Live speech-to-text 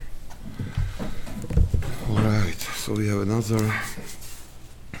So we have another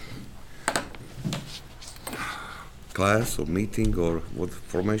class or meeting or what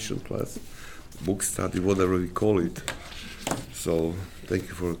formation class, book study, whatever we call it. So thank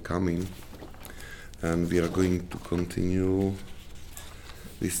you for coming, and we are going to continue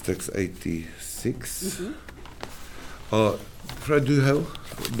this text 86. Fred, do you have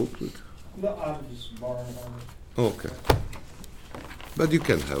a booklet? No, I'm just borrowing one. Okay. But you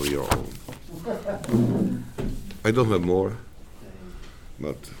can have your own. I don't have more,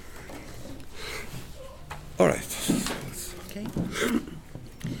 but all right. Okay.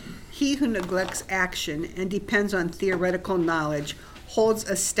 He who neglects action and depends on theoretical knowledge holds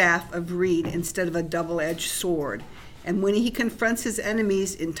a staff of reed instead of a double-edged sword, and when he confronts his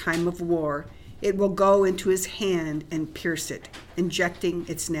enemies in time of war, it will go into his hand and pierce it, injecting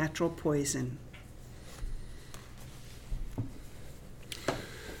its natural poison.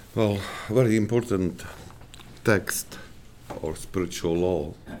 Well, very important text or spiritual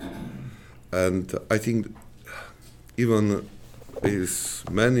law, and I think even is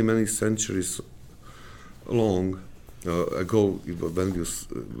many centuries long ago when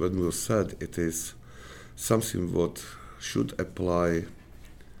you said it is something what should apply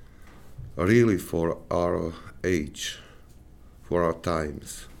really for our age, for our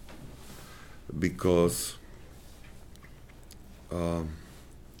times, because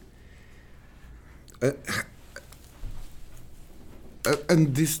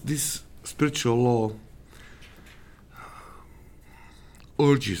and this spiritual law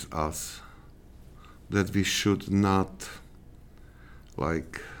urges us that we should not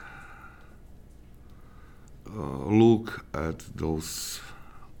look at those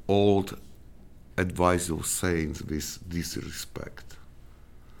old advice of sayings with disrespect,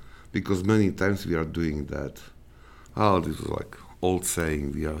 because many times we are doing that. This is like old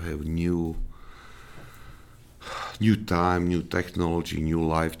saying. We have new time, new technology, new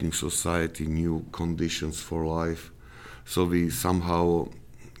life, new society, new conditions for life. So we somehow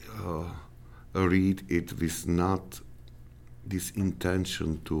read it with not this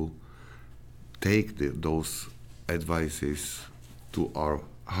intention to take those advices to our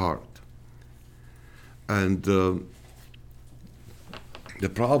heart. And the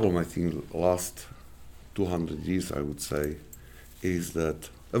problem, I think, last 200 years, I would say, is that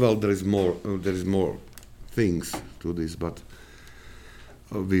there is more things to this, but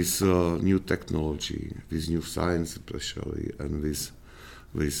with new technology, with new science especially, and with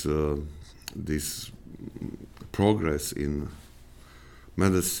this progress in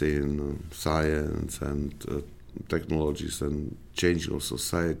medicine, science, and technologies, and changing of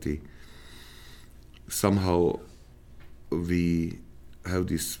society, somehow we have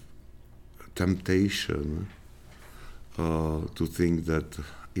this temptation to think that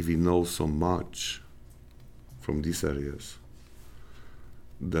if we know so much from these areas,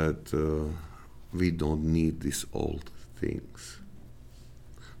 that we don't need these old things.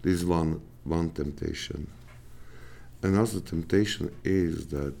 This is one temptation. Another temptation is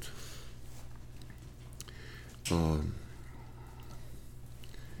that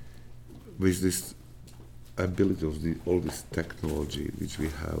with this ability of all this technology which we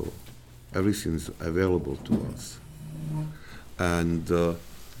have, everything is available to us, and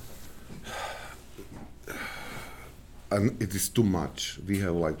it is too much. We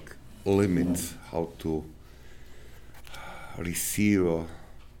have limits how to receive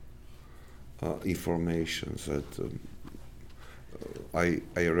information. That I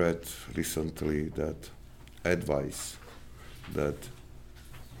read recently that advice that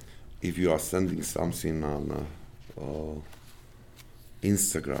if you are sending something on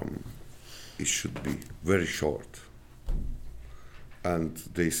Instagram, it should be very short. And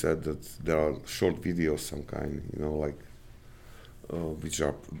they said that there are short videos, some kind, which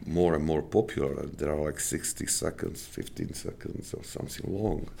are more and more popular. There are 60 seconds, 15 seconds, or something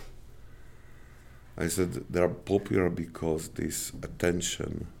long. I said they are popular because this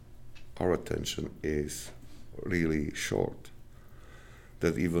our attention is really short.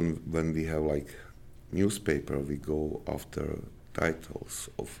 That even when we have newspaper, we go after titles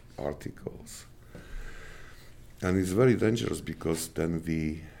of articles. And it's very dangerous because then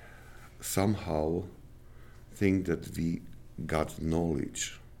we somehow think that we got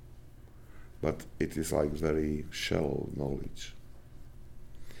knowledge, but it is very shallow knowledge.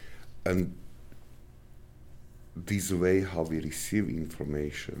 And this way how we receive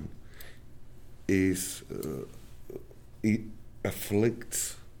information is it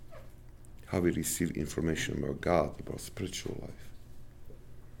afflicts how we receive information about God, about spiritual life.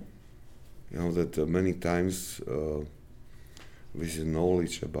 That many times with the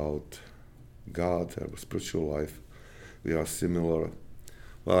knowledge about God, about spiritual life, We are similar.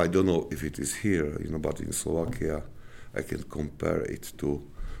 Well, I don't know if it is here, but in Slovakia, I can compare it to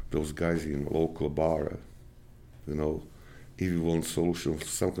those guys in local bar. If you want solution for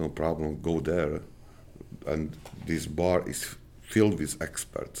some kind of problem, go there, and this bar is filled with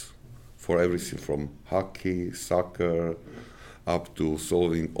experts for everything from hockey, soccer, up to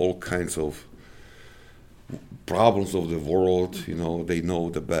solving all kinds of problems of the world. They know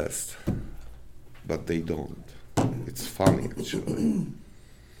the best, but they don't. It's funny, actually.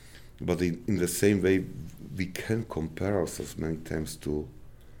 But in the same way, we can compare ourselves many times to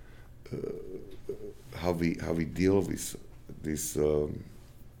how we deal with this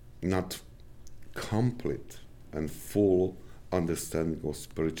not complete and full understanding of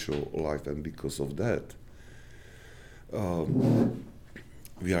spiritual life, and because of that,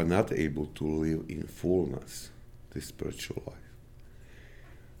 we are not able to live in fullness this spiritual life.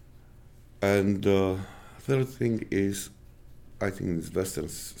 And third thing is, I think in this Western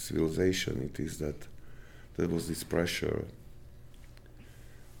civilization, it is that there was this pressure.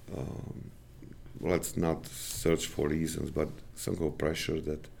 Let's not search for reasons, but some kind of pressure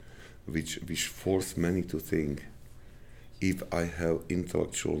that which force many to think, if I have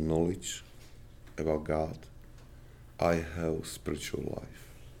intellectual knowledge about God, I have spiritual life.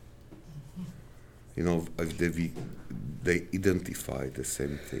 They identify the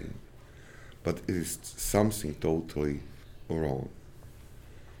same thing, but it is something totally wrong.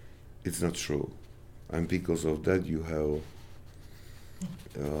 It's not true, and because of that, you have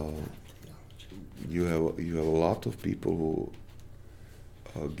a lot of people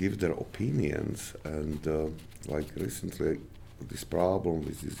who give their opinions, and like recently, this problem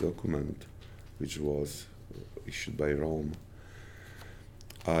with this document, which was issued by Rome.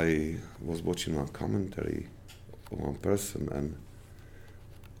 I was watching a commentary of one person, and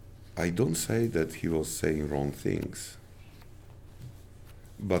I don't say that he was saying wrong things,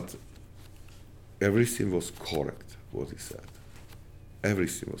 but everything was correct, what he said.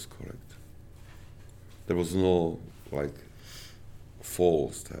 Everything was correct. There was no,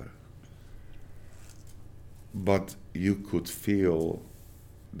 false there. But you could feel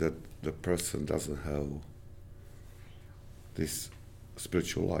that the person doesn't have this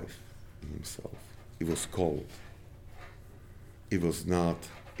spiritual life in himself. It was cold. It was not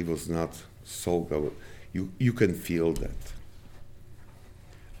so good. You can feel that.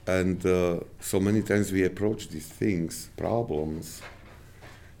 And so many times we approach these things, problems,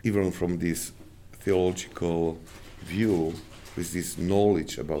 even from this theological view, with this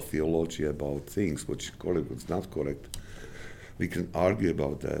knowledge about theology, about things, which is correct, what's not correct. We can argue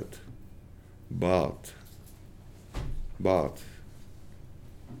about that, but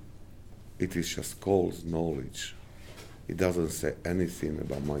it is just called knowledge. It doesn't say anything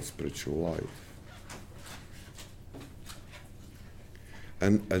about my spiritual life.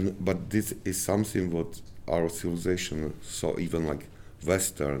 But this is something what our civilization saw, even like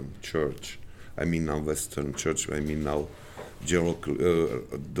Western church. I mean now Western church. I mean now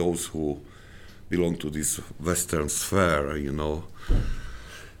those who belong to this Western sphere,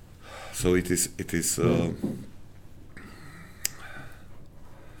 So it is.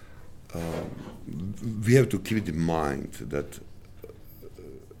 We have to keep in mind that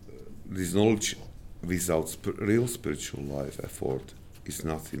this knowledge without real spiritual life effort is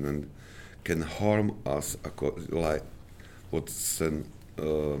nothing, and can harm us, like what St.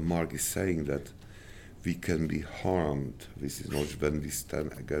 Mark is saying, that we can be harmed with this knowledge when we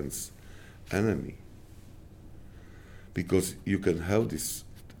stand against enemy. Because you can have this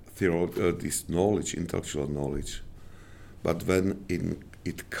this knowledge, intellectual knowledge, but when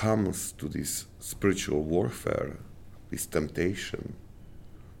it comes to this spiritual warfare, this temptation,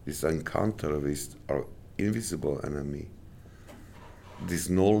 this encounter with our invisible enemy, this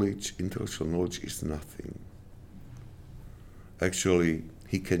knowledge, intellectual knowledge, is nothing. Actually,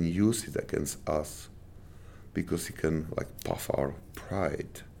 he can use it against us because he can puff our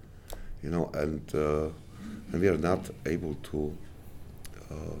pride, and we are not able to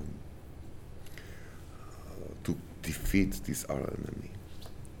defeat this our enemy.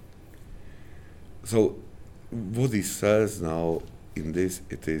 So what he says now in this,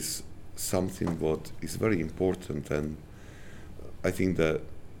 it is something what is very important, and I think the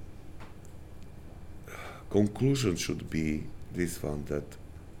conclusion should be this one, that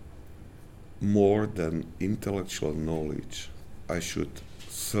more than intellectual knowledge, I should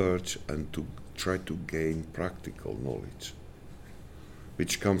search and to try to gain practical knowledge,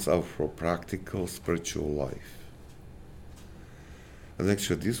 which comes out from practical spiritual life. And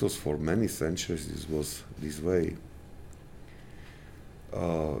actually this was for many centuries, this was this way.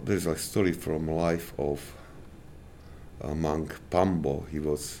 There's a story from life of monk Pambo. He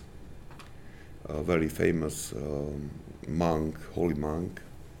was a very famous monk, holy monk,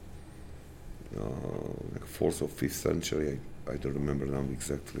 like 4th or 5th century. I don't remember now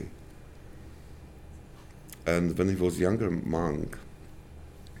exactly. And when he was younger monk,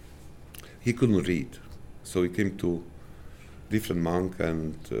 he couldn't read, so he came to different monk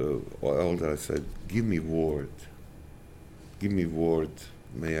and elder. I said, give me word,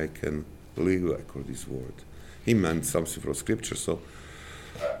 may I can live according to this word. He meant something from scripture, so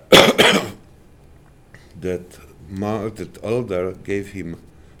that elder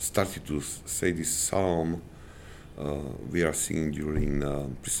started to say this psalm we are singing during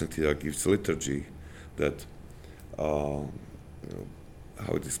Presbyterian Gifts liturgy, that how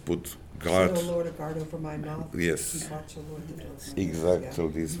it is put, guard. Set, O Lord, a guard over my mouth. Yes. Keep watch, O Lord, the doors. Exactly,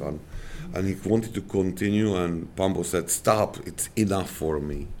 this one. And he wanted to continue, and Pambo said, stop, it's enough for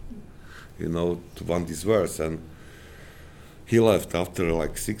me, to want this verse. And he left after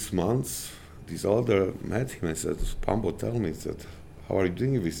like 6 months. This elder met him and said, Pambo, tell me, said, how are you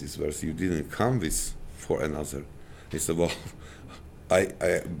doing with this verse? You didn't come with for another. He said, well,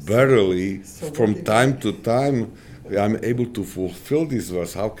 I barely, from time to time, I'm able to fulfill this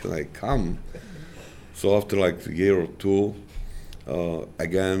verse. How can I come? So after like a year or two,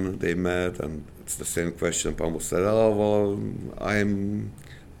 again they met, and it's the same question. Pambo said, oh, well, I'm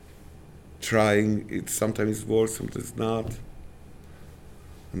trying. Sometimes it works, sometimes it's not.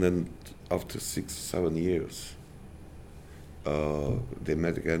 And then after 6, 7 years, they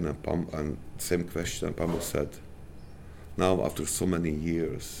met again, and same question. And Pambo said, now after so many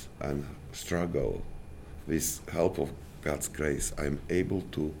years and struggle, with help of God's grace, I'm able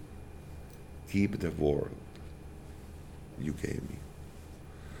to keep the word you gave me.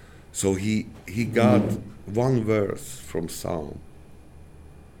 So he got one verse from Psalm,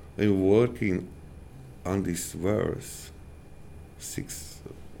 and working on this verse 6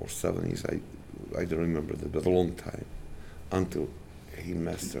 or 7 years, I don't remember that, but a long time, until he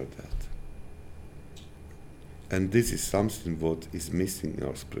mastered that. And this is something what is missing in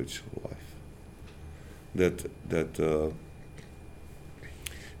our spiritual life. That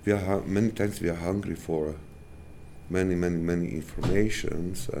we are many times we are hungry for many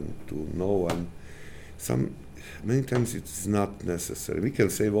informations and to know, and many times it's not necessary. We can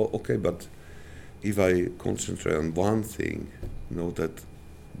say, well, okay, but if I concentrate on one thing, that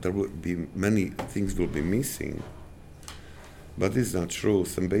there will be many things will be missing. But it's not true.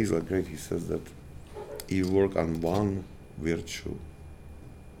 St. Basil the Great, he says that you work on one virtue,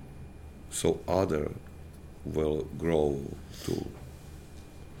 so other will grow too.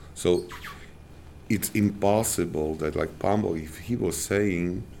 So it's impossible that, like Pambo, if he was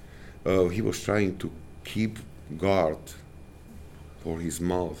saying, he was trying to keep guard for his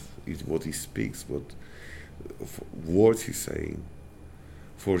mouth, what he speaks, what words he's saying.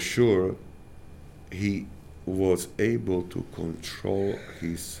 For sure, he was able to control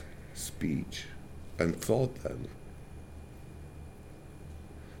his speech and thought then.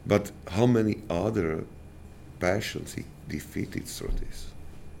 But how many other passions he defeated through this?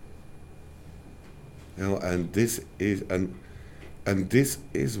 And this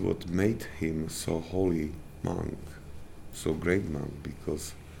is what made him so holy monk, so great monk,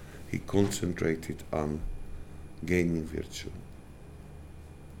 because he concentrated on gaining virtue.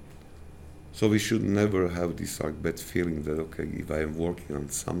 So we should never have this bad feeling that, okay, if I am working on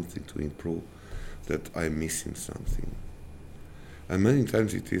something to improve, that I'm missing something. And many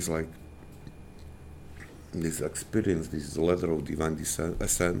times it is like this experience, this ladder of divine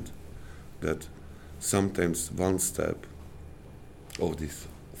ascent, that sometimes one step of this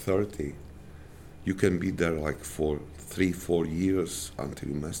 30, you can be there like for 3-4 years until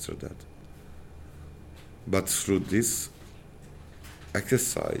you master that. But through this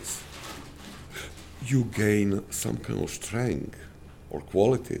exercise, you gain some kind of strength or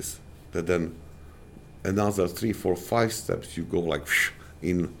qualities that then another 3, 4, 5 steps you go like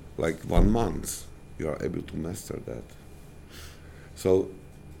in like 1 month, you are able to master that. So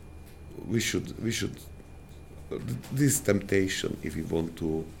we should this temptation, if we want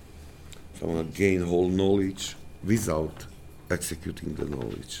to gain whole knowledge without executing the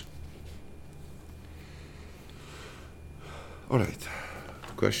knowledge. All right,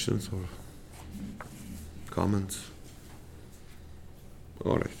 questions or comments?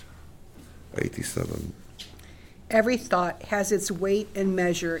 All right, 87. Every thought has its weight and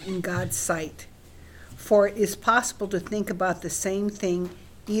measure in God's sight, for it is possible to think about the same thing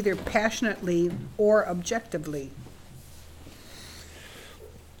either passionately or objectively.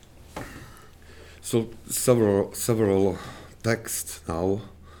 So several texts now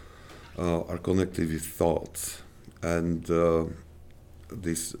are connected with thoughts. And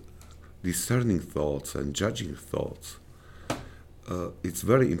these discerning thoughts and judging thoughts, it's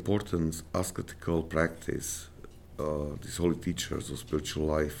very important ascetical practice. These holy teachers of spiritual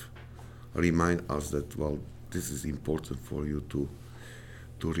life remind us that, well, this is important for you to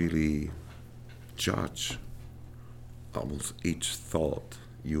really judge almost each thought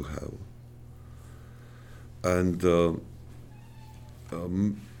you have. And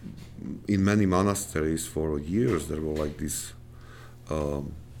in many monasteries for years there were like this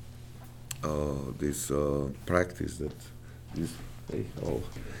practice that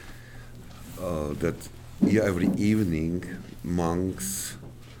every evening monks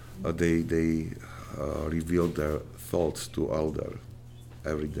they reveal their thoughts to elder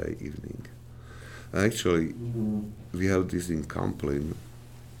every day evening. And actually we have this in Kamplin.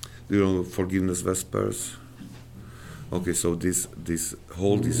 Do you know forgiveness vespers? Okay, so this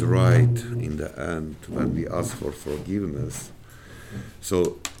hold is right in the end when we ask for forgiveness.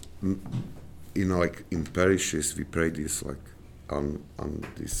 So, like in parishes, we pray this like on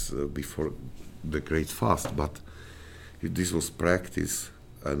this before the Great Fast. But this was practice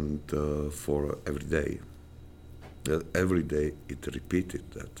and for every day. Every day it repeated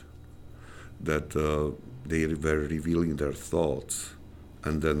that they were revealing their thoughts,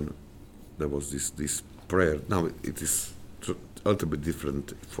 and then there was this prayer. Now it is a little bit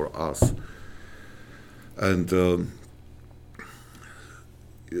different for us, and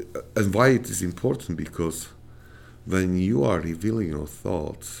why it is important, because when you are revealing your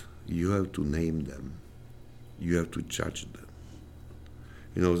thoughts, you have to name them, you have to judge them.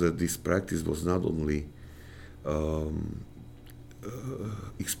 You know that this practice was not only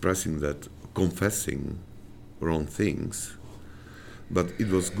expressing that, confessing wrong things, but it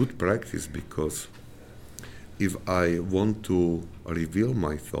was good practice, because if I want to reveal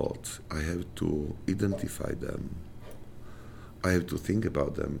my thoughts, I have to identify them. I have to think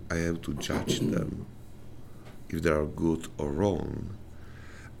about them. I have to judge them, if they are good or wrong.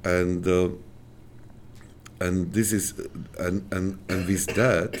 And this is and with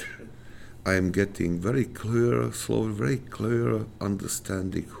that, I am getting very clear, slowly, very clear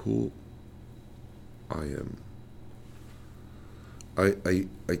understanding who I am. I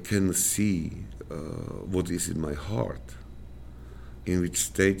can see what is in my heart, in which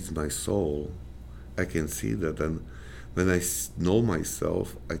state is my soul. I can see that, and when I know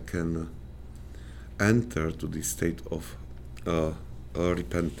myself, I can enter to this state of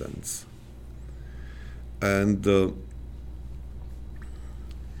repentance. And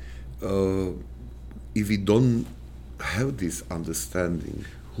if we don't have this understanding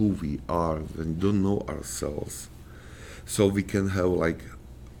who we are, when we don't know ourselves, so we can have like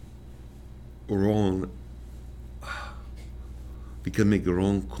we can make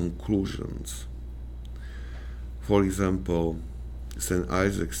wrong conclusions. For example, St.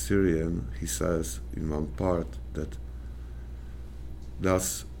 Isaac Syrian, he says in one part that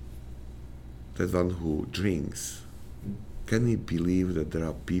that one who drinks, can he believe that there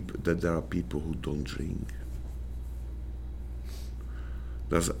are people who don't drink?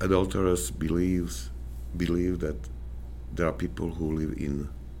 Does adulterers believe that there are people who live in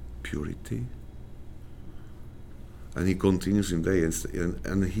purity? And he continues in day,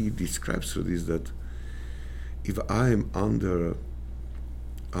 and he describes to this that if I am under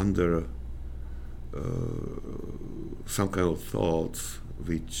some kind of thoughts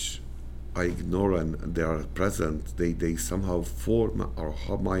which I ignore and they are present, they somehow form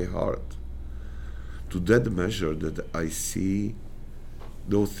my heart to that measure that I see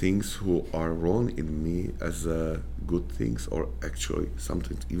those things who are wrong in me as good things, or actually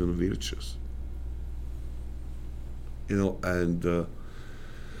something even virtuous. You know, and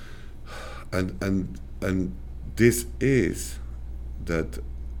this is that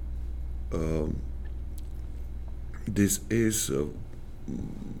this is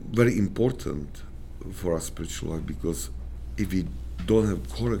very important for our spiritual life, because if we don't have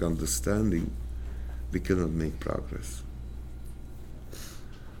correct understanding, we cannot make progress.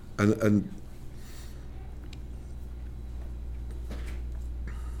 And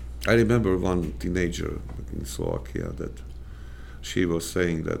I remember one teenager in Slovakia that she was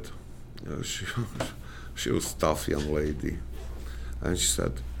saying that she was a tough young lady, and she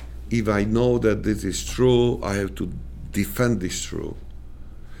said, if I know that this is true, I have to defend this truth.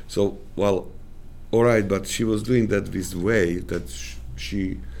 So, well, all right, but she was doing that this way that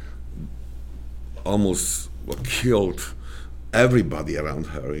she almost killed everybody around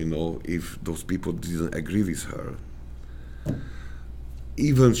her, you know, if those people didn't agree with her.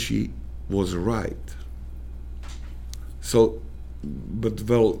 Even she was right. So, but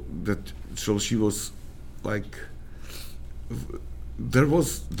well, so she was like there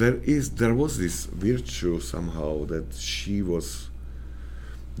was this virtue somehow that she was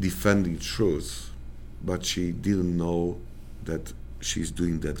defending truth, but she didn't know that she's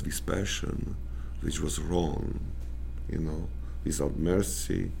doing that with passion, which was wrong, without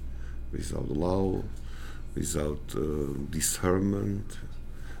mercy, without love, without discernment,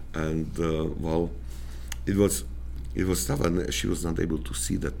 and it was tough, and she was not able to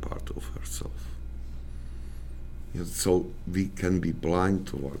see that part of herself. So we can be blind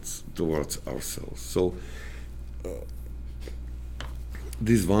towards ourselves. So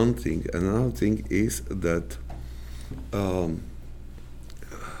this one thing. Another thing is that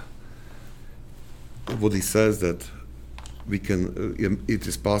what he says that we can. It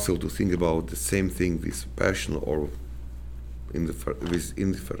is possible to think about the same thing with passion or with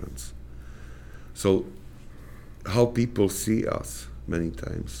indifference. So how people see us many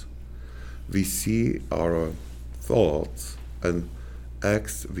times, we see our thoughts and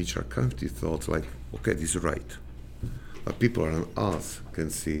acts which are empty thoughts, like, okay, this is right. But people around us can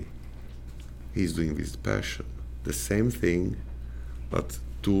see he's doing with passion. The same thing, but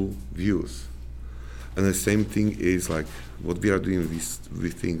two views. And the same thing is like what we are doing, we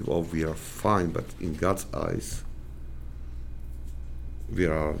think, oh, we are fine, but in God's eyes, we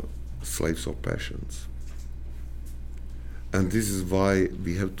are slaves of passions. And this is why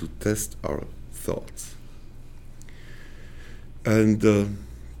we have to test our thoughts. And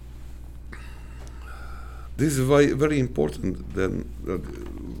this is why very important then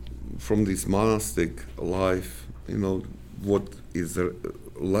from this monastic life, what is there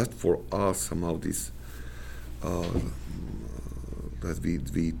left for us somehow, this that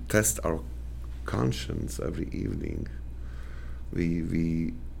we test our conscience every evening.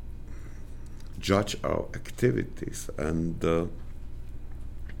 We judge our activities, and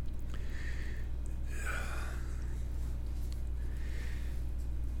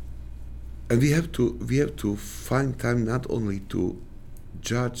we have to find time not only to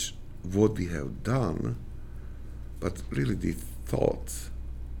judge what we have done, but really the thoughts.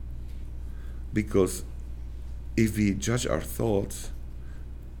 Because if we judge our thoughts,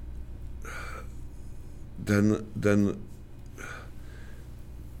 then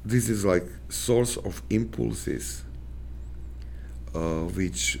this is like source of impulses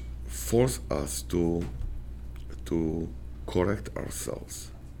which force us to correct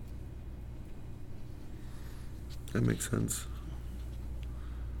ourselves. That makes sense.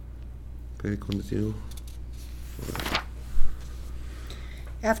 Can we continue?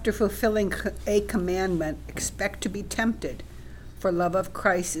 After fulfilling a commandment, expect to be tempted, for love of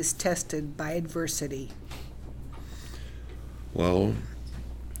Christ is tested by adversity. Well,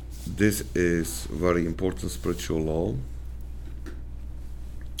 this is very important spiritual law.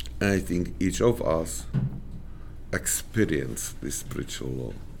 And I think each of us experience this spiritual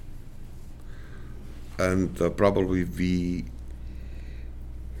law. And probably we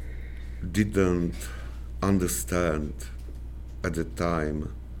didn't understand at the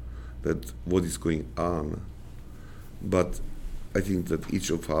time that what is going on, but I think that each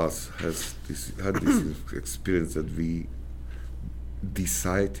of us had this experience that we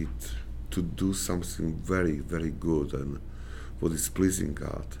decided to do something very, very good and what is pleasing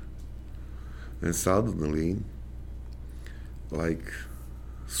God, and suddenly, like,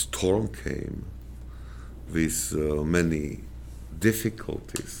 storm came with many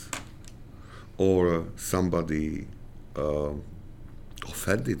difficulties, or somebody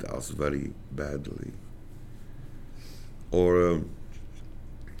offended us very badly, or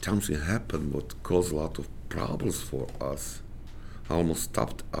something happened what caused a lot of problems for us, almost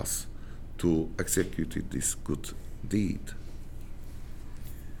stopped us to execute this good deed.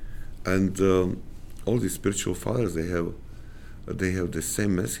 And all these spiritual fathers, they have the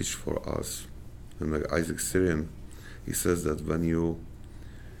same message for us. And like Isaac Syrian, he says that when you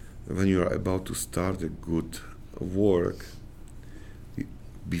are about to start a good work,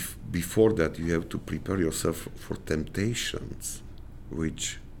 before that you have to prepare yourself for temptations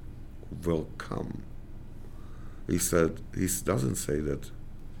which will come. He doesn't say that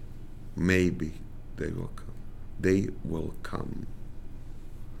maybe they will come. They will come.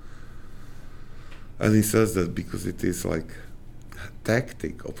 And he says that because it is like a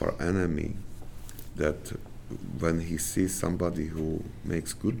tactic of our enemy, that when he sees somebody who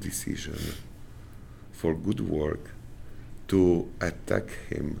makes good decision for good work, to attack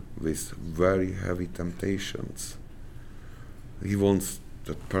him with very heavy temptations. He wants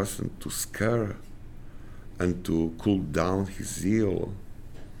that person to scare and to cool down his zeal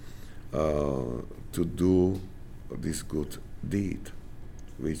to do this good deed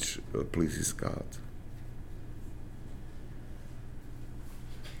which pleases God.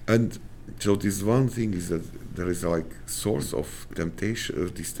 And so this one thing is that there is like source of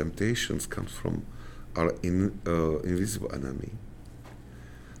temptation. These temptations comes from our invisible enemy.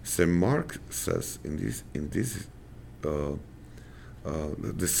 Saint Mark says in this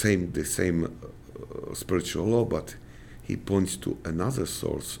the same spiritual law, but he points to another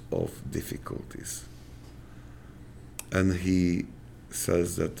source of difficulties, and he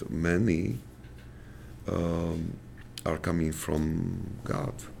says that many are coming from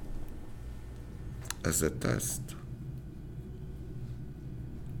God as a test.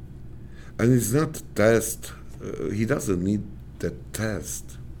 And it's not test, he doesn't need the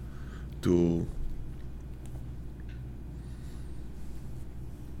test to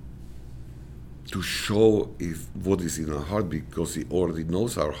show if what is in our heart, because he already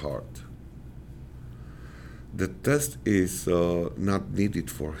knows our heart. The test is not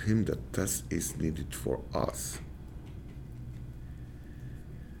needed for him, the test is needed for us.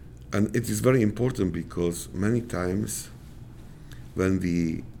 And it is very important because many times when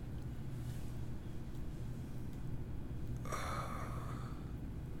we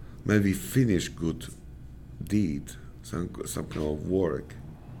finish good deed, some kind of work,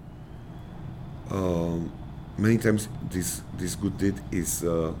 many times this good deed is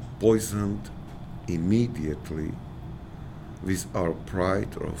poisoned immediately with our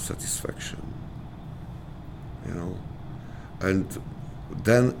pride or satisfaction, and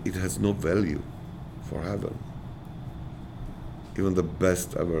then it has no value for heaven. Even the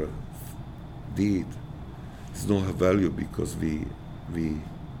best ever deed has no value because we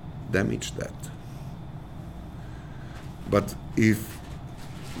damage that. But if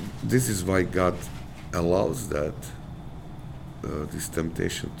this is why God allows that this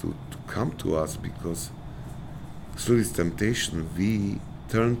temptation to come to us, because through this temptation we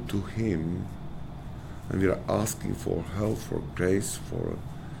turn to Him and we are asking for help, for grace, for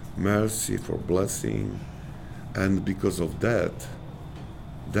mercy, for blessing, and because of that,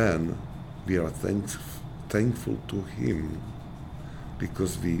 then we are thankful to Him,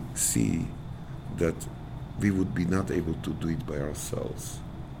 because we see that we would be not able to do it by ourselves.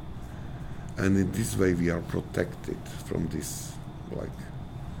 And in this way we are protected from this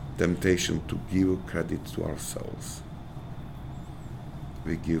temptation to give credit to ourselves.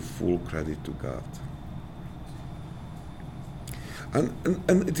 We give full credit to God. And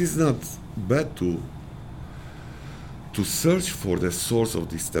it is not bad to search for the source of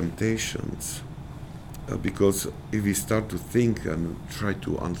these temptations, because if we start to think and try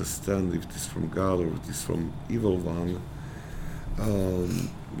to understand if it is from God or it is from evil one,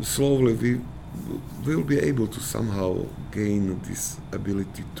 slowly we will be able to somehow gain this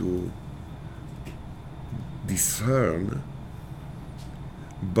ability to discern,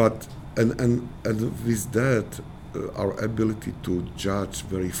 but and with that our ability to judge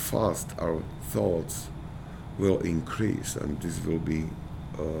very fast our thoughts will increase, and this will be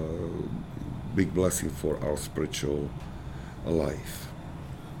a big blessing for our spiritual life.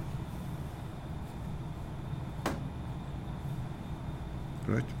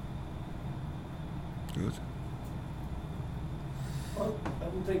 Right? Good. Well, I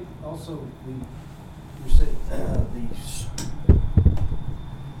would think also you said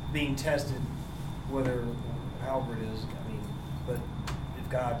being tested, whether however it is. I mean, but if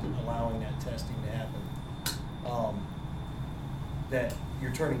God allowing that testing to happen, that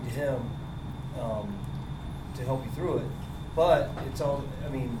you're turning to Him to help you through it. But it's all. I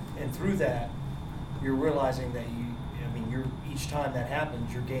mean, and through that, you're realizing that you're each time that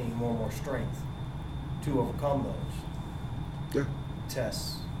happens, you're gaining more and more strength to overcome those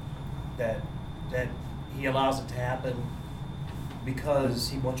tests. That He allows it to happen because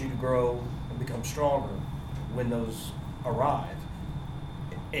He wants you to grow and become stronger when those arrive.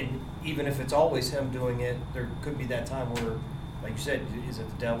 And even if it's always Him doing it, there could be that time where, like you said, is it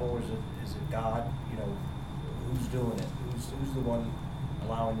the devil or is it God? Who's doing it? Who's the one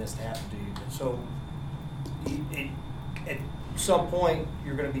allowing this to happen to you? And so at some point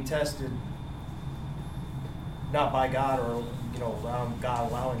you're going to be tested, not by God or around God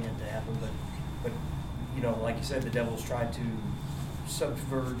allowing it to happen, but like you said, the devil's tried to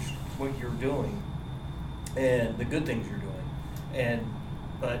subverge what you're doing and the good things you're doing,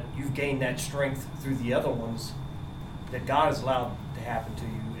 but you've gained that strength through the other ones that God has allowed to happen to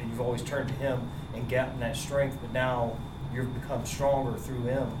you, and you've always turned to Him and gotten that strength, but now you've become stronger through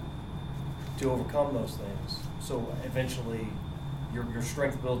Him to overcome those things. So eventually your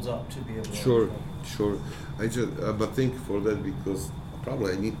strength builds up to be able to overcome. Sure. I just but think for that, because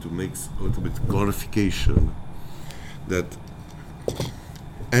probably I need to make a little bit clarification that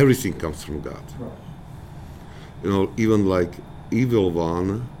everything comes from God. Right. Even like evil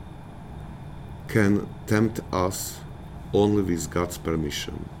one can tempt us only with God's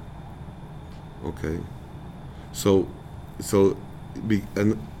permission. Okay, so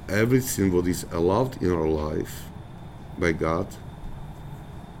and everything what is allowed in our life by God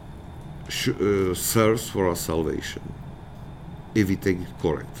serves for our salvation if we take it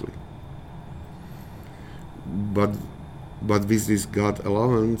correctly. But with this God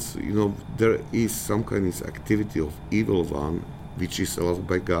allowance, there is some kind of activity of evil one which is allowed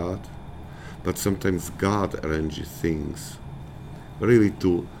by God, but sometimes God arranges things really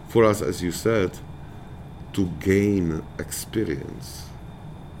for us, as you said, to gain experience,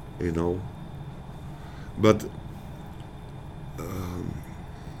 But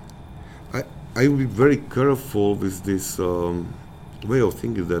I will be very careful with this way of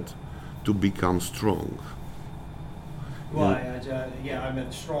thinking that to become strong. Well, I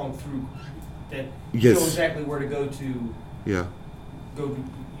meant strong through that. Yes. You know exactly where to go to. Yeah.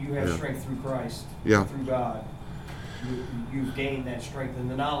 You have strength through Christ. Yeah. Through God. You've gained that strength and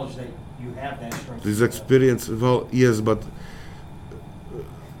the knowledge that you have that strength. This experience, well, yes, but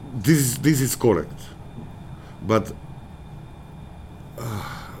this is correct. But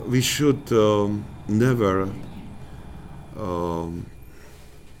we should never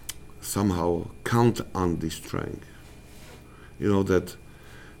somehow count on this strength. That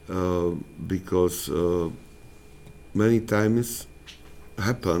because many times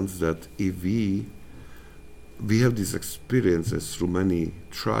happens that if we have these experiences through many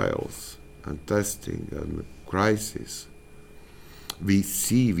trials and testing and crises,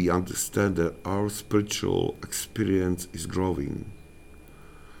 we understand that our spiritual experience is growing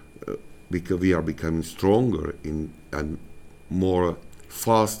because we are becoming stronger and more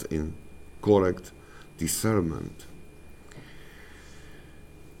fast in correct discernment.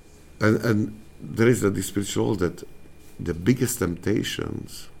 And there is a spiritual that the biggest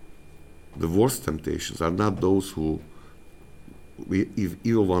temptations, the worst temptations, are not those if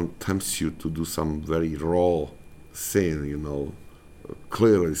evil one tempts you to do some very raw sin,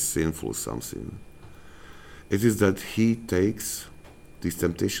 clearly sinful something. It is that this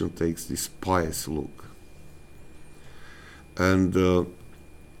temptation takes this pious look. And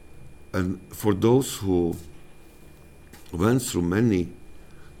for those who went through many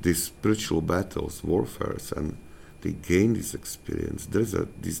these spiritual battles, warfares, and they gain this experience, there is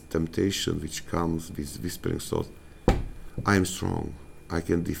this temptation which comes with whispering thoughts, I am strong, I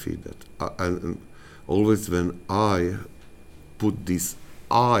can defeat that. And always when I put this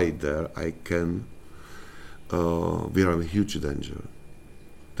I there, I can, we are in huge danger.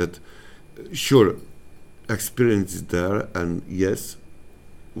 That, sure, experience is there, and yes,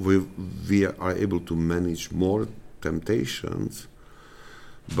 we are able to manage more temptations,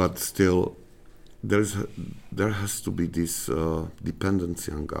 but still there has to be this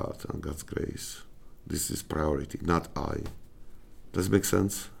dependency on God, on God's grace. This is priority, not I. Does it make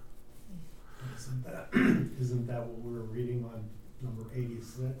sense? Isn't that what we were reading on number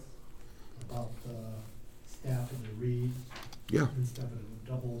 86 about the staff and the reed? Yeah. Instead of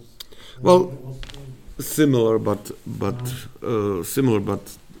doubles. Well, similar, but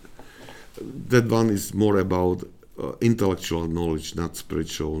that one is more about intellectual knowledge, not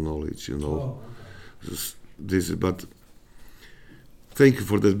spiritual knowledge. Oh, okay. But thank you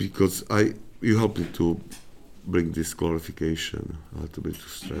for that, because you helped me to bring this clarification a little bit to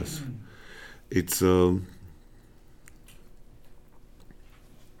stress. It's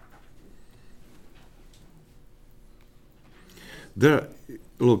there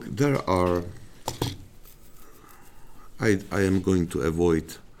are. I am going to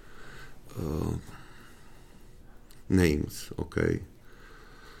avoid names, okay?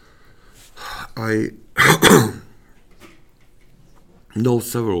 I know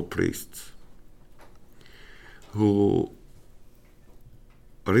several priests who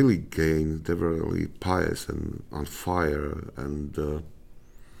really gained, they were really pious and on fire, and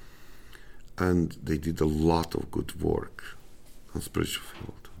they did a lot of good work on spiritual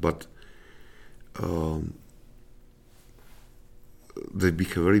field, but they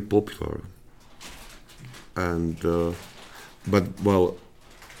became very popular, and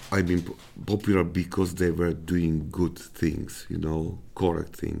I mean popular because they were doing good things,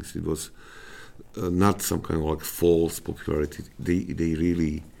 correct things. It was not some kind of like false popularity. They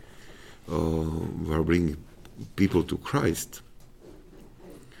really were bringing people to Christ.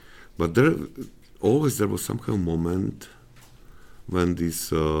 But there was some kind of moment when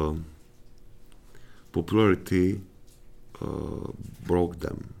this popularity broke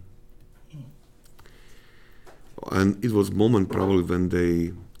them. And it was a moment probably when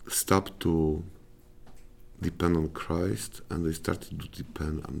they stopped to depend on Christ and they started to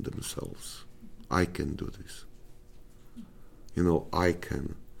depend on themselves, I can do this. I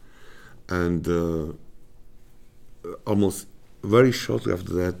can. And almost very shortly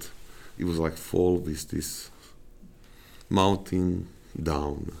after that, it was like fall with this mountain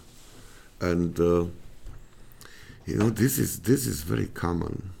down. And this is very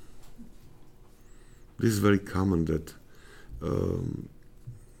common. This is very common that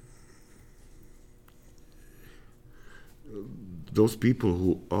those people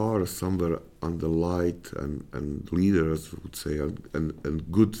who are somewhere on the light and leaders would say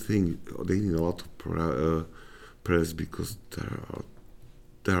and good thing, they need a lot of prayers because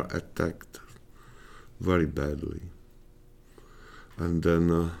they are attacked very badly. And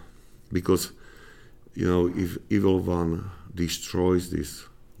then because if evil one destroys this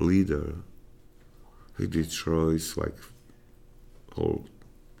leader, he destroys whole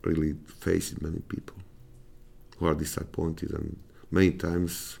really face many people who are disappointed, and many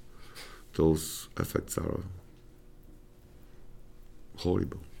times those effects are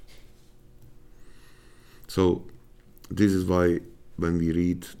horrible. So this is why when we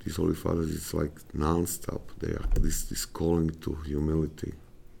read these Holy Fathers, it's like non-stop. They are this calling to humility,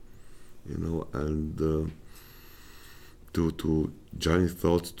 and to join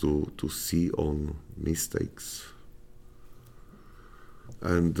thoughts, to see on mistakes,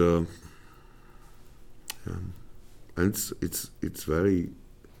 and it's very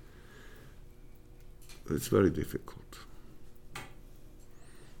difficult.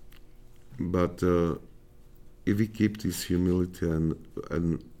 But if we keep this humility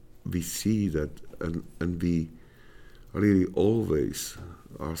and we see that and we really always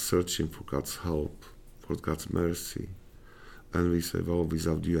are searching for God's help, for God's mercy, and we say, well,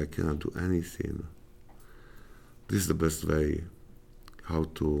 without you I cannot do anything. This is the best way how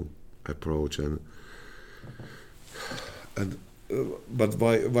to approach but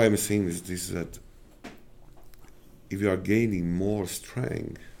why I'm saying this is that if you are gaining more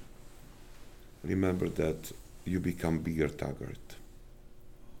strength, remember that you become bigger target.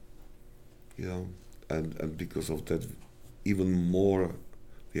 And because of that, even more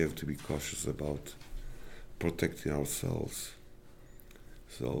we have to be cautious about protecting ourselves.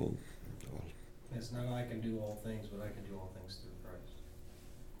 So, well. It's not I can do all things, but I can do all things through Christ.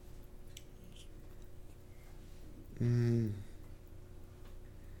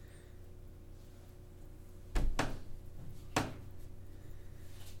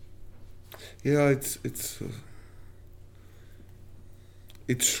 Yeah,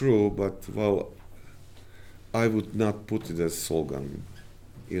 it's true, but well, I would not put it as slogan,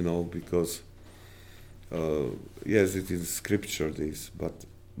 because yes, it is scripture this, but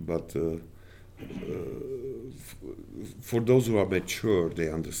for those who are mature, they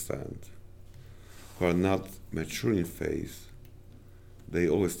understand. Who are not mature in faith, they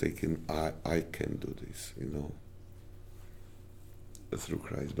always take in, I can do this, through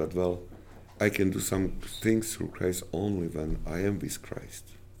Christ. But well, I can do some things through Christ only when I am with Christ.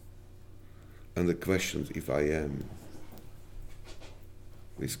 And the question is if I am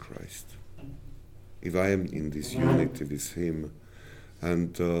with Christ, if I am in this unity with Him,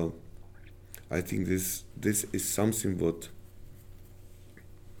 and I think this is something what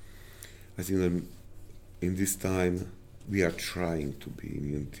I think that in this time we are trying to be in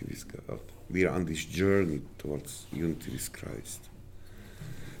unity with God. We are on this journey towards unity with Christ.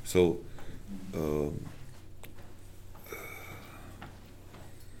 So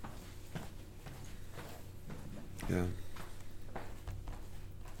yeah,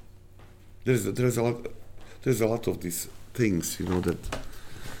 there's a lot of these things, that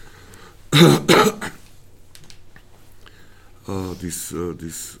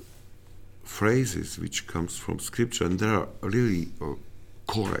these phrases which comes from scripture, and they are really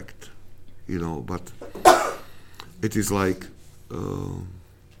correct, but it is like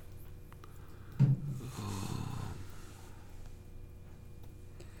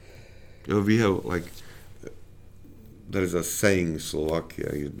we have there is a saying in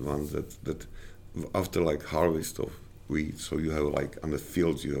Slovakia once that after harvest of wheat, so you have on the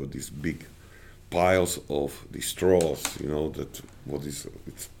fields you have these big piles of the straws, that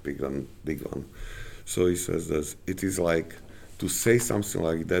it's big one. So he says that it is like to say something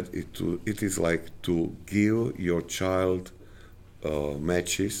like that. It is like to give your child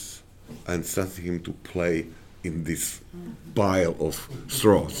matches and send him to play in this pile of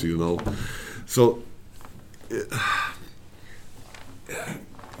straws, So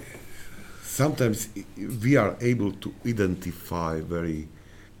sometimes we are able to identify very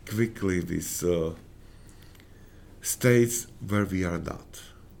quickly these states where we are not.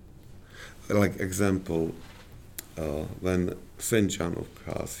 Like example, when Saint John of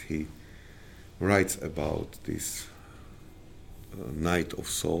Cross, he writes about this night of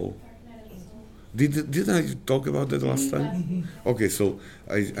soul. Didn't I talk about that last time? Okay, so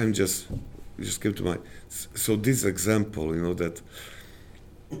I'm just came to mind. So this example, that,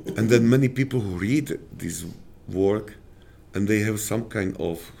 and then many people who read this work, and they have some kind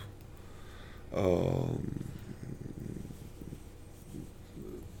of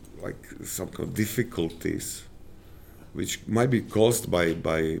like some kind of difficulties, which might be caused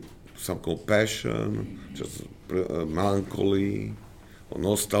by some compassion, just melancholy, or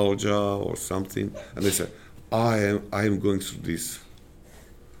nostalgia, or something, and they say, I am going through this.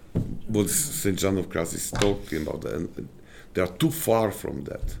 What St. John of Christ is talking about, and they are too far from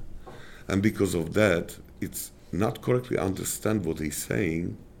that, and because of that, it's not correctly understand what he's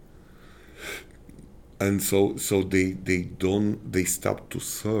saying, and so they stop to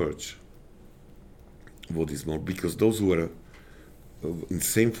search what is more, because those who are in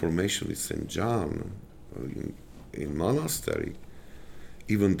same formation with St. John in monastery,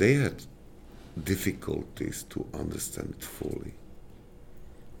 even they had difficulties to understand it fully.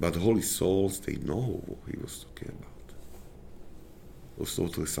 But holy souls, they know what he was talking about. It was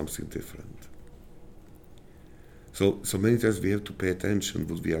totally something different. So many times we have to pay attention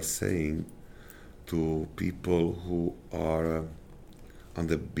what we are saying to people who are on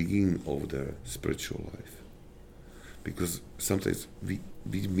the beginning of their spiritual life. Because sometimes we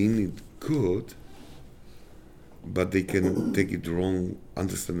mean it good, but they can take it wrong,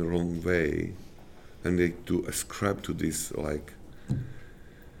 understand the wrong way, and they do ascribe to this like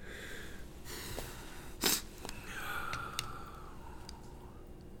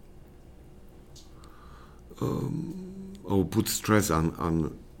or put stress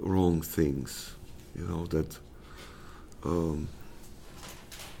on wrong things, that. Well,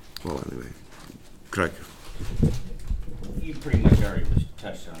 anyway, Craig. You pretty much already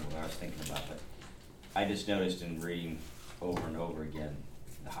touched on what I was thinking about, but I just noticed in reading over and over again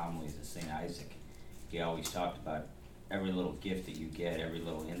the homilies of St. Isaac, he always talked about every little gift that you get, every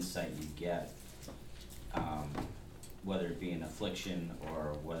little insight you get, whether it be an affliction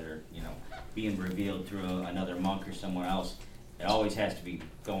or whether, being revealed through another monk or somewhere else, it always has to be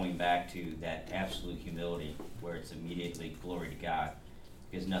going back to that absolute humility where it's immediately glory to God,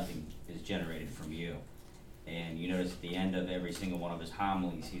 because nothing is generated from you. And you notice at the end of every single one of his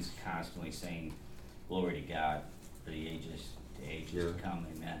homilies, he's constantly saying, glory to God for the ages to come,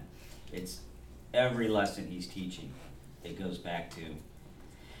 amen. It's every lesson he's teaching, it goes back to,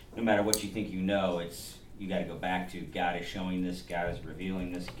 no matter what you think you know, you got to go back to God is showing this, God is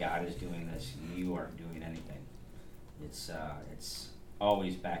revealing this, God is doing this, you aren't doing anything. It's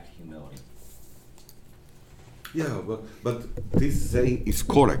always back to humility. Yeah, but this saying is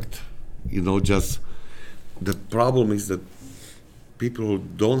correct. Just the problem is that people who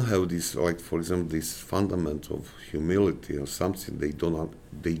don't have this, like for example, this fundament of humility or something,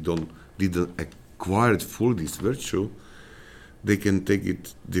 didn't acquire it full, this virtue, they can take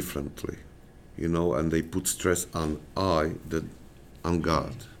it differently, and they put stress on on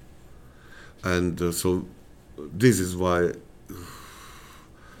God, and so this is why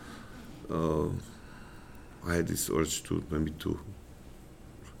I had this urge to maybe to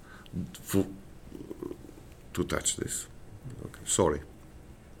touch this. Okay, sorry.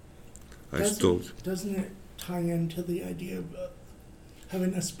 Doesn't it tie into the idea of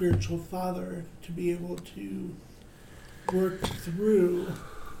having a spiritual father to be able to work through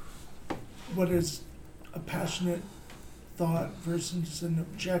what is a passionate thought versus an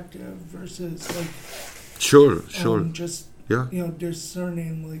objective versus Sure. just Yeah.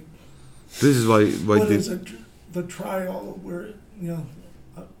 discerning This is why what is the trial where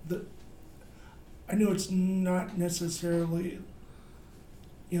I know it's not necessarily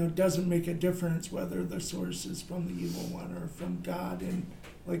doesn't make a difference whether the source is from the evil one or from God in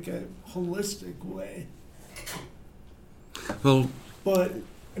a holistic way. Well, but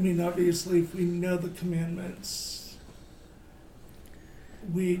obviously if we know the commandments,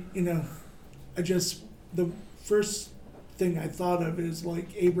 the first thing I thought of is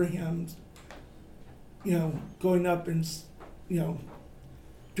Abraham's going up and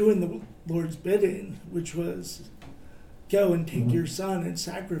doing the Lord's bidding, which was go and take your son and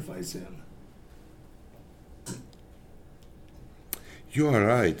sacrifice him. you are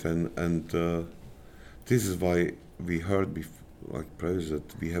right, and this is why we heard praise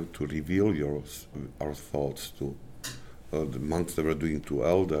that we have to reveal our thoughts to the monks that were doing to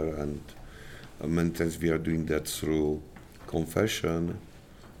elder, and many times we are doing that through confession,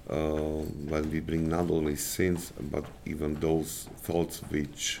 when we bring not only sins but even those thoughts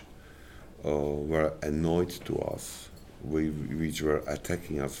which were annoyed to us, which were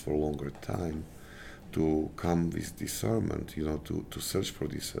attacking us for a longer time, to come with discernment, to search for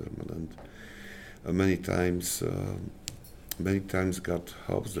discernment. And many times God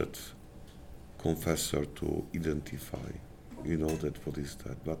helps that confessor to identify, that what is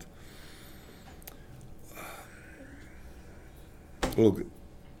that. But look,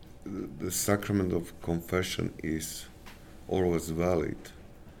 the sacrament of confession is always valid,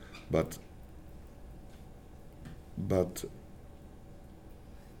 but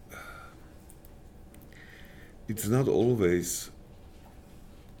it's not always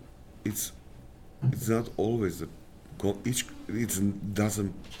it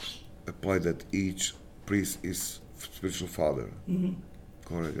doesn't apply that each priest is spiritual father. Mm-hmm.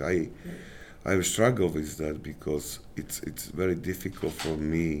 Correct. I struggle with that because it's very difficult for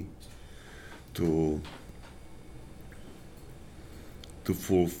me to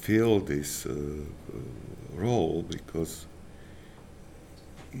fulfill this role, because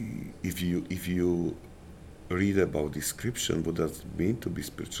if you read about description, what does it mean to be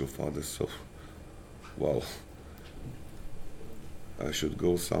spiritual father? So, well, I should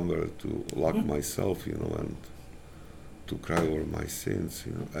go somewhere to lock myself, and to cry over my sins,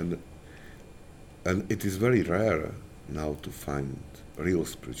 and it is very rare now to find a real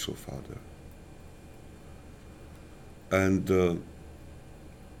spiritual father. And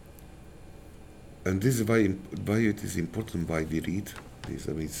this is why it is important why we read this.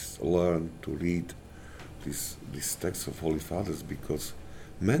 I mean, learn to read this text of Holy Fathers, because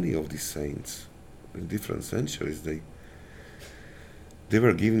many of the saints in different centuries, they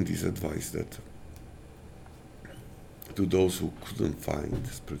were giving this advice that to those who couldn't find a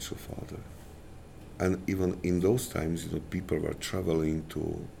spiritual father. And even in those times, people were traveling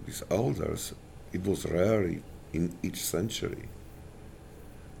to these elders. It was rare in each century.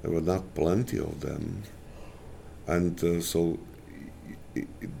 There were not plenty of them. And so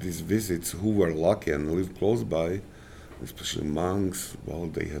these visits, who were lucky and lived close by, especially monks, well,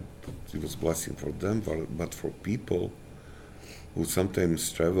 it was blessing for them, but for people who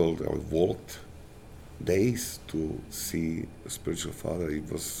sometimes traveled or walked days to see a spiritual father,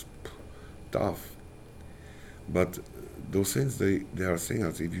 it was tough. But those saints, they are saying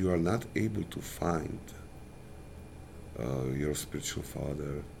us, if you are not able to find your spiritual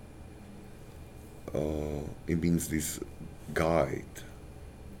father, it means this guide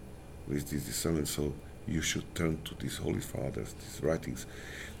with this discernment. So you should turn to these holy fathers, these writings.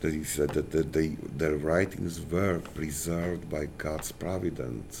 That he said that their writings were preserved by God's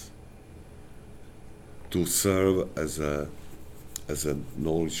providence to serve as a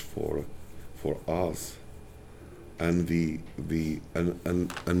knowledge for us. And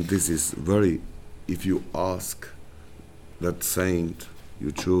and this is very, if you ask that saint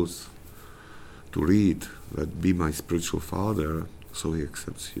you choose to read, that be my spiritual father, so he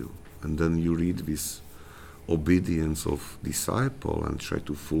accepts you. And then you read with obedience of disciple and try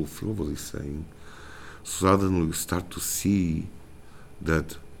to fulfill what he's saying. Suddenly you start to see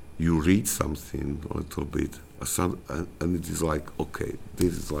that you read something a little bit, and it is like, okay,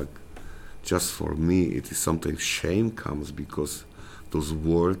 this is like just for me. It is sometimes shame comes because those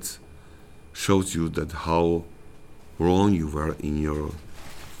words shows you that how wrong you were in your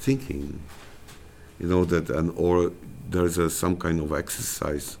thinking. That, or there's some kind of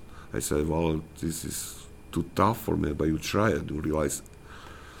exercise. I said, well, this is too tough for me, but you try it, you realize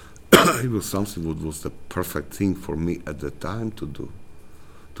it was something that was the perfect thing for me at the time to do,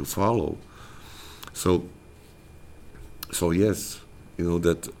 to follow. So yes,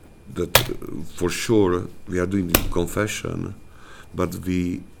 that for sure we are doing the confession, but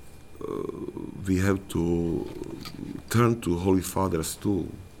we have to turn to Holy Fathers too,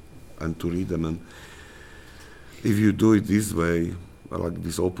 and to read them. And if you do it this way, like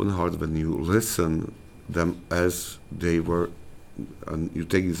this open heart, when you listen them as they were, and you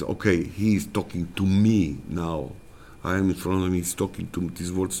take this, okay, he is talking to me now. I am in front of me, he's talking to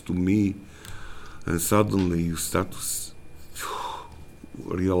these words to me, and suddenly you start to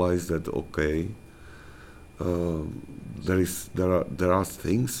realize that, okay, there are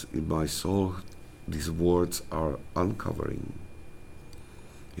things in my soul these words are uncovering.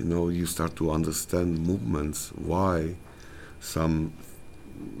 You start to understand movements, why some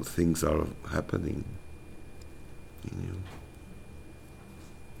things are happening.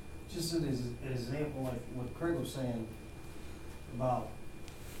 Just an example, like what Craig was saying about,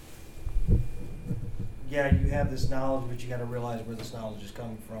 yeah, you have this knowledge, but you got to realize where this knowledge is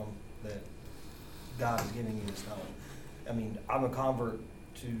coming from, that God is giving you this knowledge. I mean, I'm a convert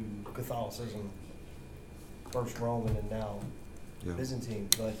to Catholicism, first Roman and now Byzantine,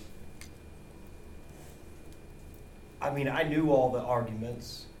 but I mean, I knew all the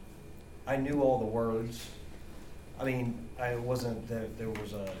arguments. I knew all the words. I mean, I wasn't that there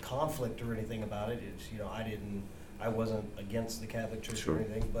was a conflict or anything about it. It's, you know, I wasn't against the Catholic Church Sure. or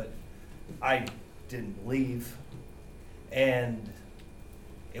anything, but I didn't believe. And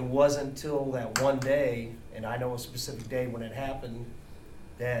it wasn't until that one day, and I know a specific day when it happened,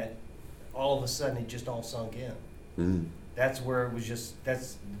 that all of a sudden it just all sunk in. Mm. That's where it was just,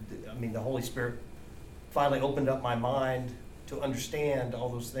 I mean, the Holy Spirit finally opened up my mind to understand all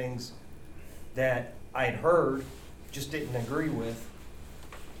those things that I had heard, just didn't agree with.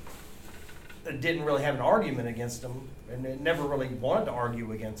 I didn't really have an argument against them, and I never really wanted to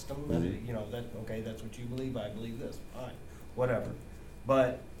argue against them. Mhm. You know, okay, that's what you believe, I believe this, fine, whatever.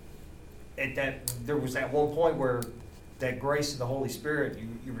 But there was that one point where that grace of the Holy Spirit,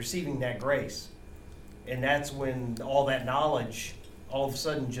 you're receiving that grace. And that's when all that knowledge all of a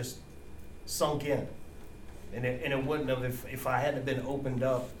sudden just sunk in. And it wouldn't have if I hadn't been opened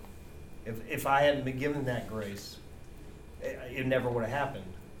up, if I hadn't been given that grace, it never would have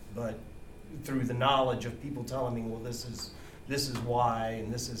happened. But through the knowledge of people telling me, well, this is why,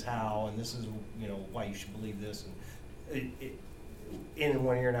 and this is how, and this is, you know, why you should believe this, and in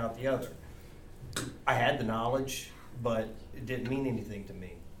one ear and out the other. I had the knowledge, but it didn't mean anything to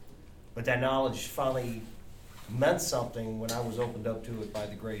me. But that knowledge finally meant something when I was opened up to it by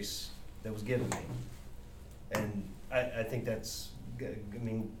the grace that was given me. And I think that's, I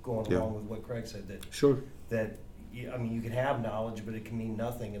mean, going Yeah. along with what Craig said, Sure. that I mean, you can have knowledge, but it can mean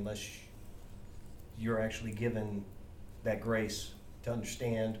nothing unless you're actually given that grace to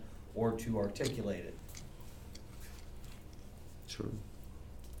understand or to articulate it. Sure.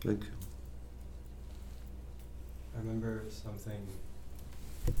 Thank you. I remember something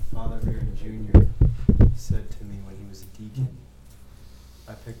Father Baron Jr. said to me when he was a deacon.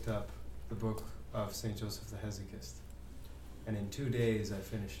 I picked up the book of St. Joseph the Hesychist, and in 2 days I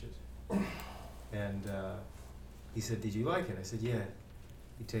finished it. And he said, "Did you like it?" I said, "Yeah."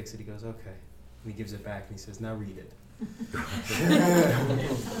 He takes it, he goes, "Okay." And he gives it back and he says, "Now read it."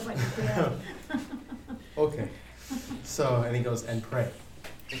 Okay. So, and he goes, "And pray."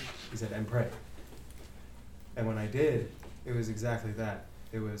 He said, "And pray." And when I did, it was exactly that.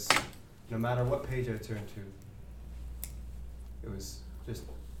 It was, no matter what page I turned to, it was just,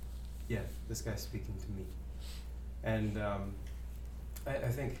 yeah, this guy's speaking to me. And I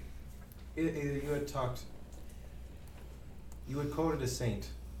think you had quoted a saint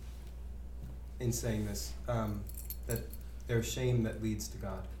in saying this, that there's shame that leads to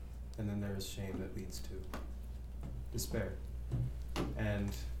God, and then there is shame that leads to despair.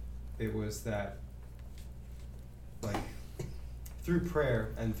 And it was that, like, through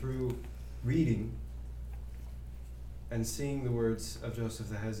prayer and through reading and seeing the words of Joseph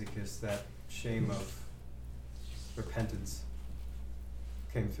the Hesychist, that shame of repentance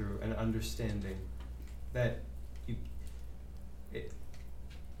came through, and understanding that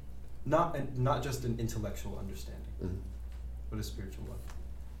not just an intellectual understanding, Mhm. but a spiritual one.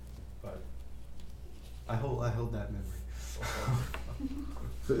 But I hold that memory.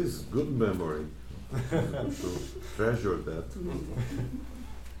 This is good memory. To treasure that.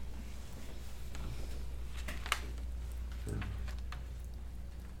 Yeah.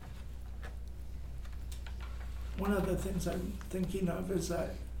 One of the things I'm thinking of is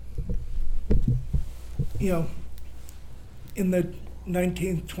that, you know, in the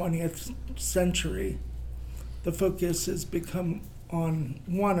 19th, 20th century, the focus has become on,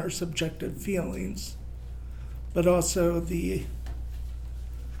 one, our subjective feelings, but also in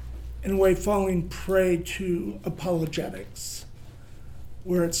a way, falling prey to apologetics,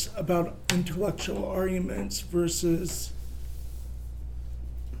 where it's about intellectual arguments versus,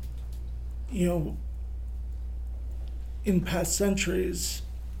 you know, in past centuries,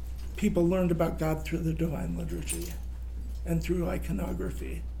 people learned about God through the Divine Liturgy and through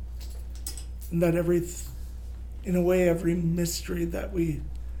iconography. And that in a way, every mystery that we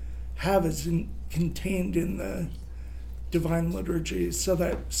have is contained in the Divine Liturgy, so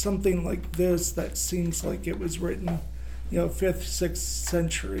that something like this that seems like it was written, 5th, 6th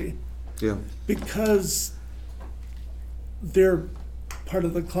century, Yeah. because they're part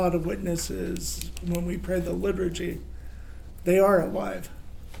of the cloud of witnesses when we pray the liturgy, they are alive.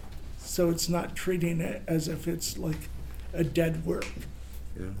 So it's not treating it as if it's like a dead work.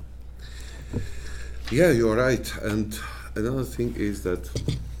 Yeah. Yeah, you're right. And another thing is that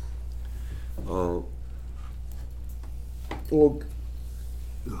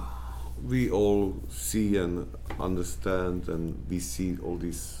we all see and understand, and we see all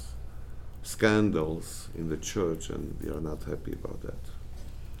these scandals in the church, and we are not happy about that.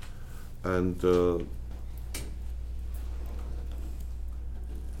 And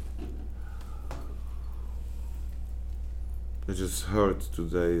I just heard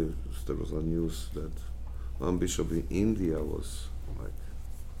today there was a news that one bishop in India was like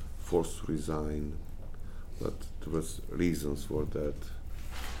forced to resign, but there was reasons for that.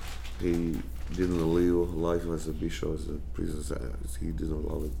 He didn't live life as a bishop, as a priest. He didn't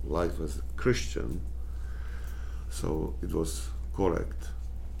live life as a Christian, so it was correct.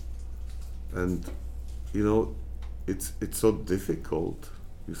 And you know, it's so difficult.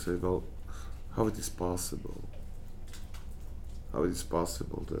 You say, well, how it is possible? How it is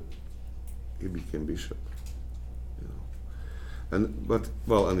possible that he became bishop? You know, and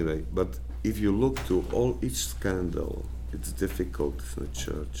but if you look to each scandal, it's difficult in the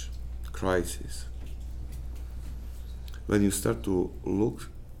church, crisis. When you start to look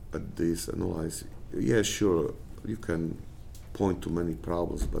at this, analyze, yeah, sure, you can point to many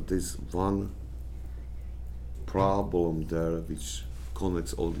problems, but there's one problem there which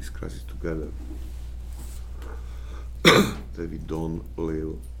connects all these crises together. That we don't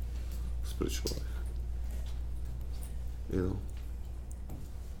live spiritual life. You know?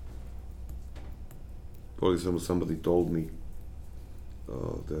 For example, somebody told me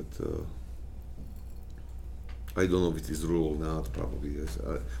that I don't know if it is rule or not, probably yes.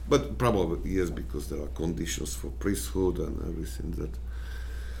 But probably yes, because there are conditions for priesthood and everything that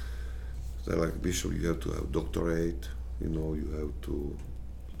they're like bishop, you have to have doctorate, you know, you have to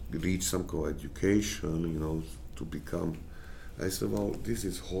reach some kind of education, you know, to become. I said, well, this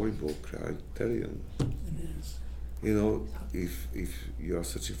is horrible criterion. It is. You know, if you are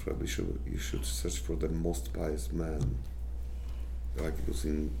searching for a bishop, you should search for the most pious man, like it was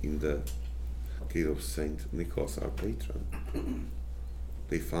in the case of Saint Nicholas, our patron.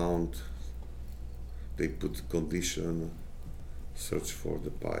 They put condition, search for the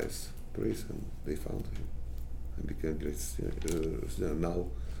pious priest, and they found him and became great sinner. Now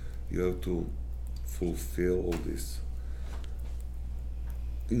you have to fulfill all these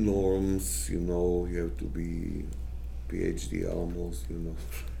norms, you know, you have to be PhD almost, you know.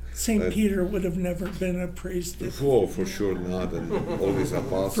 St. Peter would have never been a priest. For sure not, and all these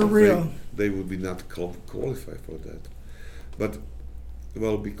apostles, For real. they would be not qualified for that. But,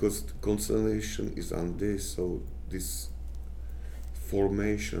 well, because the concentration is on this, so this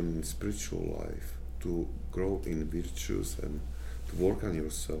formation in spiritual life, to grow in virtues and to work on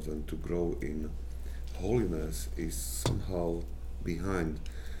yourself and to grow in holiness is somehow behind.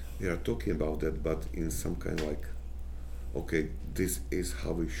 We are talking about that, but in some kind of like, okay, this is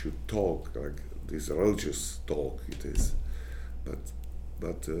how we should talk, like this religious talk it is.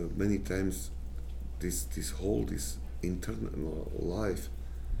 But many times this internal life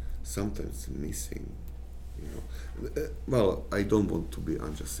sometimes missing, you know. Well, I don't want to be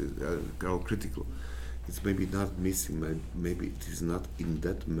unjust or critical. It's maybe not missing, maybe it is not in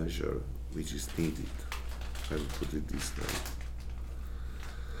that measure which is needed. I will put it this way.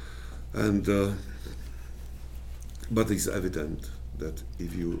 And but it's evident that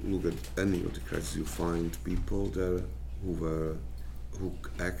if you look at any of the crises, you find people there who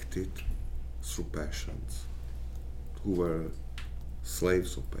acted through passions, who were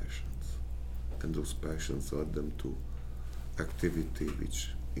slaves of passions, and those passions led them to activity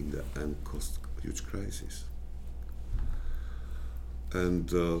which in the end caused huge crisis. And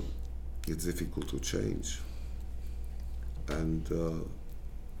it's difficult to change. And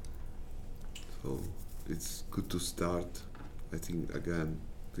so it's good to start. I think again,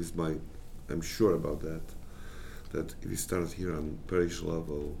 I'm sure about that if we start here on parish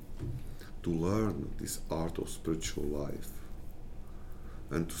level to learn this art of spiritual life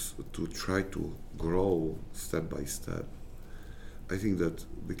and to try to grow step by step, I think that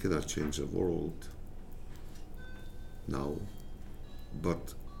we cannot change the world now,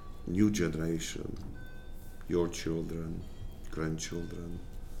 but new generation, your children, grandchildren,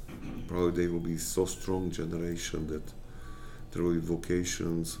 probably they will be so strong generation that there will be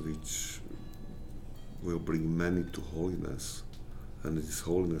vocations which will bring many to holiness, and this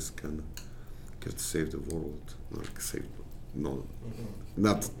holiness can save the world.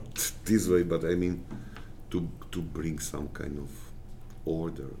 Not this way, but I mean to bring some kind of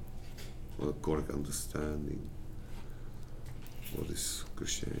order or a correct understanding of this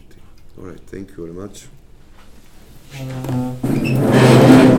Christianity. All right, thank you very much.